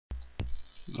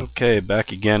Okay,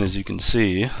 back again as you can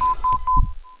see.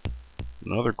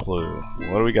 Another clue.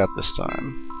 What do we got this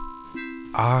time?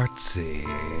 Artsy,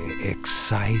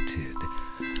 excited,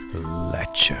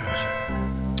 lecture.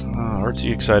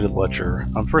 Artsy Excited Lecture.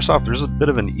 First off, there's a bit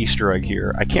of an Easter egg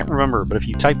here. I can't remember, but if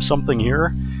you type something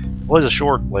here, it plays a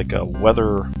short, like a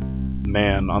weather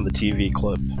man on the TV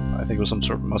clip. I think it was must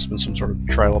have been some sort of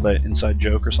Trilobite inside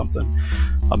joke or something.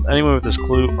 Anyway, with this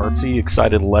clue, Artsy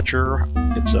Excited Lecture,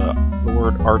 it's the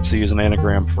word artsy is an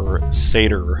anagram for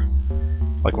satyr,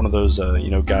 like one of those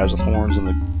guys with horns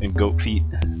and goat feet,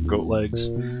 goat legs.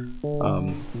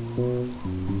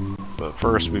 But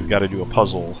first, we've got to do a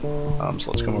puzzle.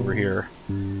 So let's come over here.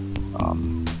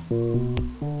 Here's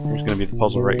going to be the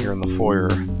puzzle right here in the foyer.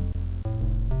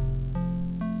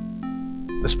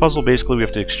 This puzzle, basically, we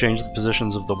have to exchange the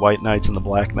positions of the white knights and the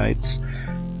black knights.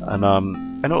 And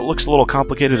I know it looks a little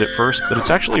complicated at first, but it's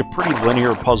actually a pretty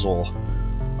linear puzzle,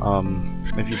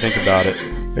 if you think about it.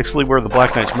 Basically, where the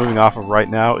black knight's moving off of right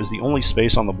now is the only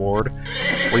space on the board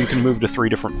where you can move to 3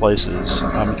 different places.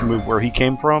 You can move where he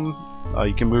came from,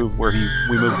 you can move where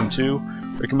we moved him to,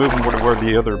 or you can move him where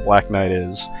the other black knight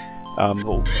is.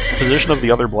 The position of the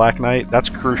other black knight, that's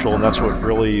crucial, and that's what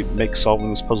really makes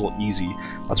solving this puzzle easy.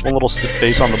 That's one little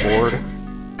space on the board,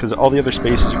 because all the other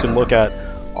spaces you can look at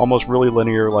almost really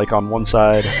linear, like on one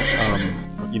side,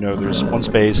 there's one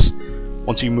space.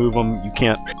 Once you move them, you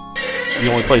can't, the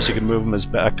only place you can move them is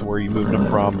back to where you moved them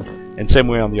from, and same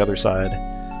way on the other side.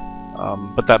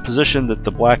 But that position that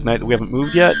the black knight that we haven't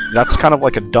moved yet, that's kind of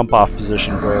like a dump-off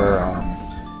position where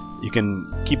you can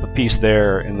keep a piece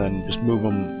there and then just move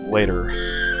them later.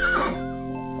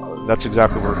 That's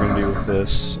exactly what we're going to do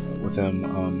with him.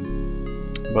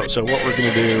 So what we're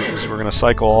going to do is we're going to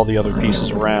cycle all the other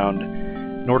pieces around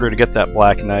in order to get that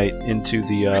black knight into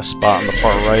the spot on the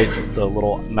far right, the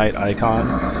little knight icon.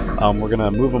 We're going to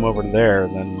move him over to there,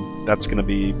 and then that's going to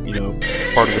be,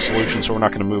 part of the solution, so we're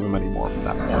not going to move him anymore from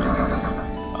that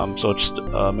point. So it's just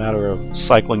a matter of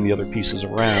cycling the other pieces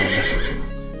around.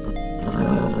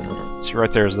 See,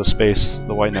 right there is the space,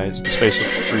 the white knight is the space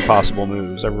with 3 possible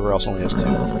moves. Everywhere else only has 2.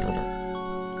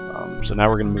 So now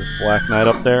we're going to move the black knight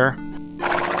up there.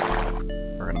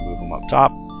 We're going to move him up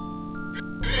top.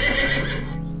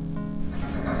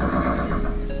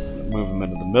 Move him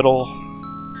into the middle.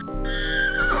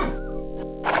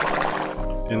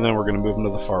 And then we're going to move him to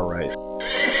the far right.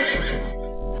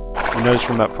 You notice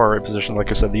from that far right position, like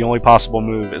I said, the only possible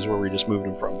move is where we just moved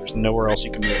him from. There's nowhere else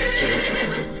you can move him to.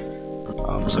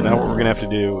 So now what we're going to have to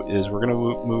do is we're going to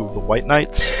move the white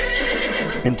knights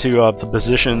into the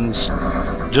positions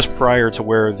just prior to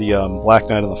where the black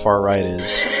knight on the far right is.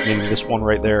 Meaning this one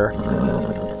right there.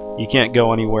 You can't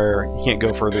go anywhere, you can't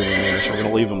go further than there, so we're going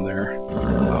to leave him there.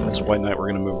 This white knight we're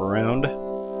going to move around.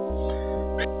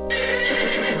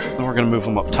 And we're going to move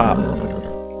him up top.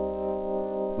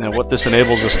 Now what this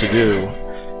enables us to do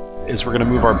is we're going to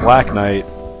move our black knight,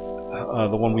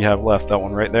 the one we have left, that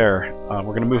one right there, we're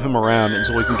going to move him around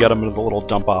until we can get him into the little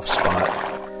dump-off spot.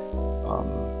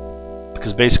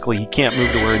 Because basically he can't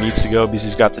move to where he needs to go because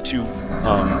he's got the 2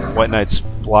 white knights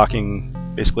blocking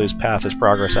basically his path, his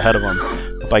progress ahead of him.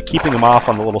 But by keeping him off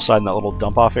on the little side in that little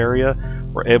dump-off area,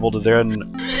 we're able to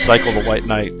then cycle the white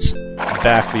knights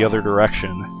back the other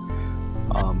direction,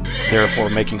 therefore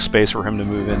making space for him to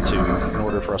move into in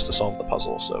order for us to solve the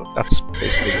puzzle. So that's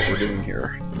basically what we're doing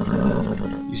here.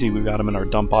 You see we've got him in our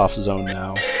dump-off zone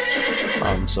now.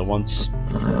 So once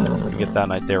we get that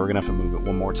knight there, we're going to have to move it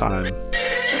one more time.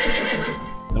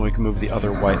 Then we can move the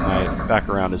other white knight back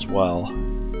around as well,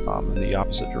 in the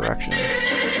opposite direction.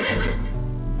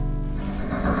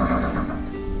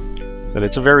 So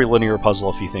it's a very linear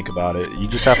puzzle if you think about it. You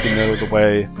just have to know the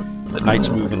way that knights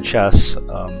move in chess,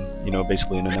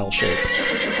 basically in an L shape.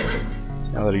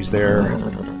 So now that he's there,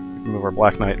 we can move our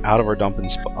black knight out of our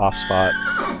dump-off spot,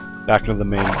 back into the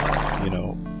main,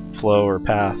 flow or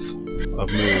path of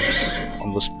moves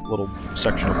on this little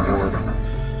section of board.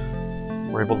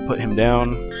 We're able to put him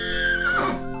down,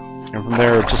 and from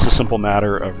there, it's just a simple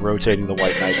matter of rotating the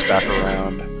white knights back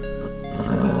around.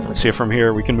 See, from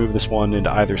here, we can move this one into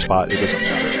either spot, it doesn't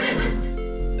matter.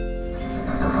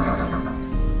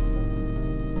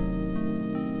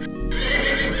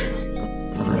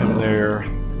 Put him there,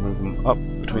 move him up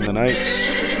between the knights,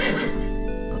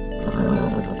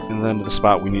 and then to the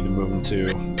spot we need to move him to,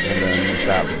 and then with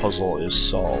that, the puzzle is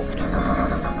solved.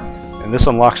 And this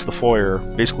unlocks the foyer.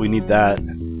 Basically, we need that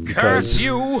because,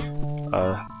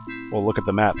 well, look at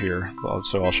the map here,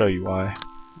 so I'll show you why.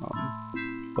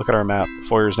 Look at our map. The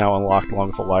foyer is now unlocked along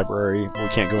with the library. We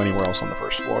can't go anywhere else on the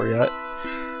first floor yet.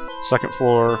 Second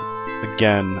floor,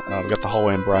 again, we got the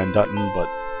hallway and Brian Dutton, but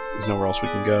There's nowhere else we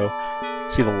can go.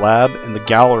 See the lab and the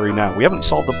gallery now. We haven't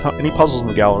solved any puzzles in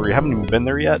the gallery. We haven't even been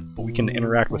there yet, but we can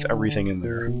interact with everything in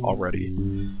there already.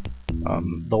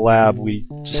 The lab, we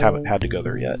just haven't had to go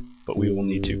there yet, but we will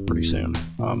need to pretty soon.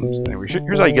 Anyway,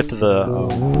 here's how you get to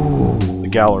the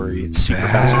gallery. It's secret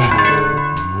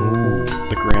passage.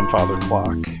 The grandfather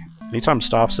clock. Anytime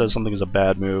Stoff says something is a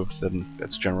bad move, then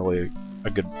it's generally a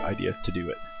good idea to do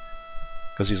it,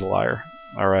 because he's a liar.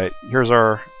 Alright, here's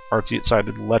our artsy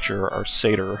excited lecher, our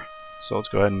satyr. So let's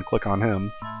go ahead and click on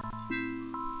him.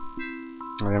 And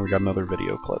then we got another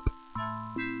video clip.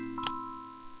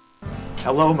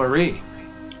 Hello, Marie.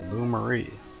 Hello, Marie.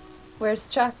 Where's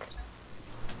Chuck?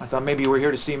 I thought maybe you were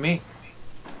here to see me.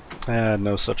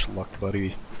 No such luck,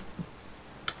 buddy.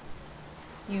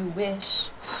 You wish.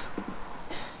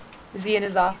 Is he in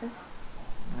his office?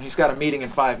 He's got a meeting in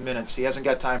 5 minutes. He hasn't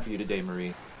got time for you today,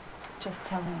 Marie. Just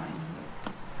tell him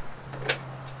I'm here.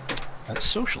 That's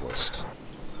socialist.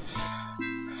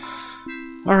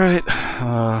 Alright,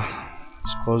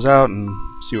 let's close out and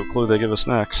see what clue they give us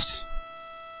next.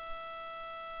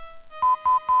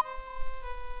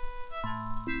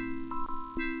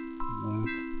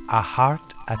 A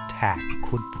heart attack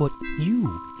could put you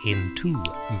into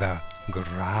the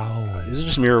ground. This is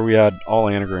just mirror we had all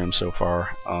anagrams so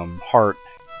far. Heart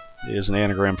is an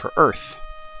anagram for Earth.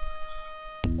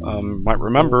 Might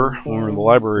remember when we were in the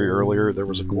library earlier, there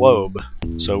was a globe,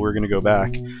 so we're going to go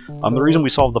back. The reason we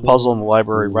solved the puzzle in the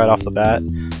library right off the bat,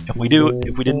 if we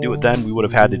didn't do it then, we would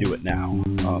have had to do it now,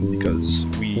 because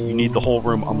you need the whole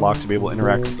room unlocked to be able to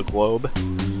interact with the globe.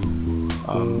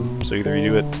 So either you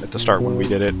do it at the start when we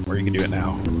did it, or you can do it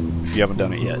now if you haven't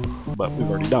done it yet. But we've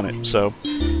already done it, so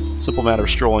simple matter of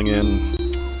strolling in,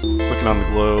 clicking on the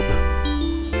globe.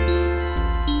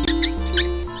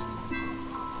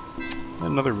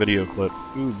 Another video clip.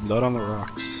 Ooh, blood on the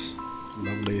rocks.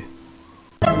 Lovely.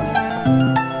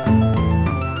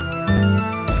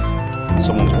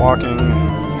 Someone's walking.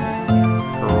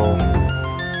 Girl.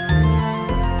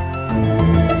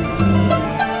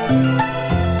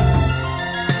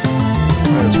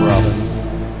 There's Robin.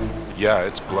 Yeah,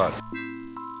 it's blood.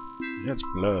 Yeah, it's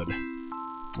blood.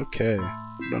 Okay.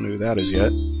 Don't know who that is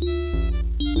yet.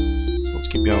 So let's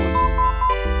keep going.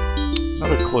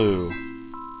 Another clue.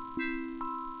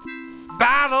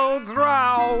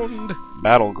 Battleground!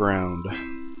 Battleground.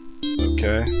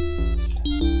 Okay.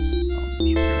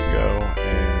 We're gonna go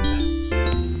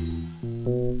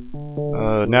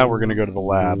and now we're gonna go to the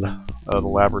lab, the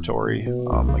laboratory.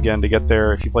 Again, to get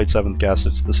there, if you played 7th Guest,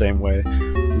 it's the same way.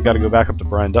 We've got to go back up to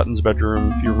Brian Dutton's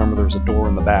bedroom. If you remember, there's a door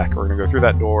in the back. We're gonna go through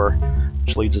that door,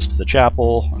 which leads us to the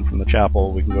chapel, and from the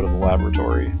chapel we can go to the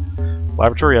laboratory. The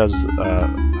laboratory has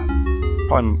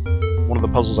probably one of the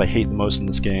puzzles I hate the most in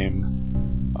this game.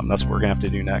 That's what we're going to have to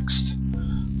do next.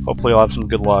 Hopefully I'll have some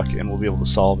good luck and we'll be able to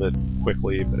solve it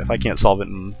quickly, but if I can't solve it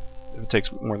and if it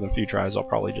takes more than a few tries, I'll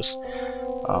probably just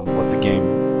let the game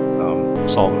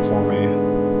solve it for me.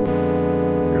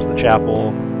 Here's the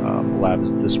chapel. The lab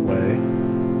is this way.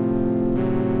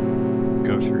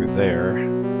 Go through there.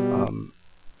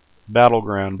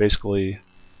 Battleground, basically,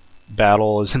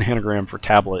 battle is an anagram for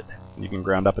tablet. You can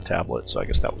ground up a tablet, so I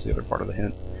guess that was the other part of the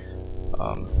hint.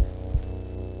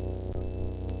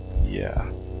 Yeah,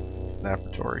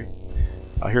 laboratory.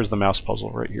 Here's the mouse puzzle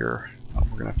right here.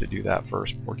 We're gonna have to do that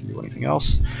first before we can do anything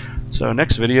else. So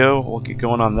next video, we'll get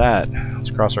going on that.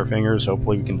 Let's cross our fingers.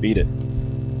 Hopefully we can beat it.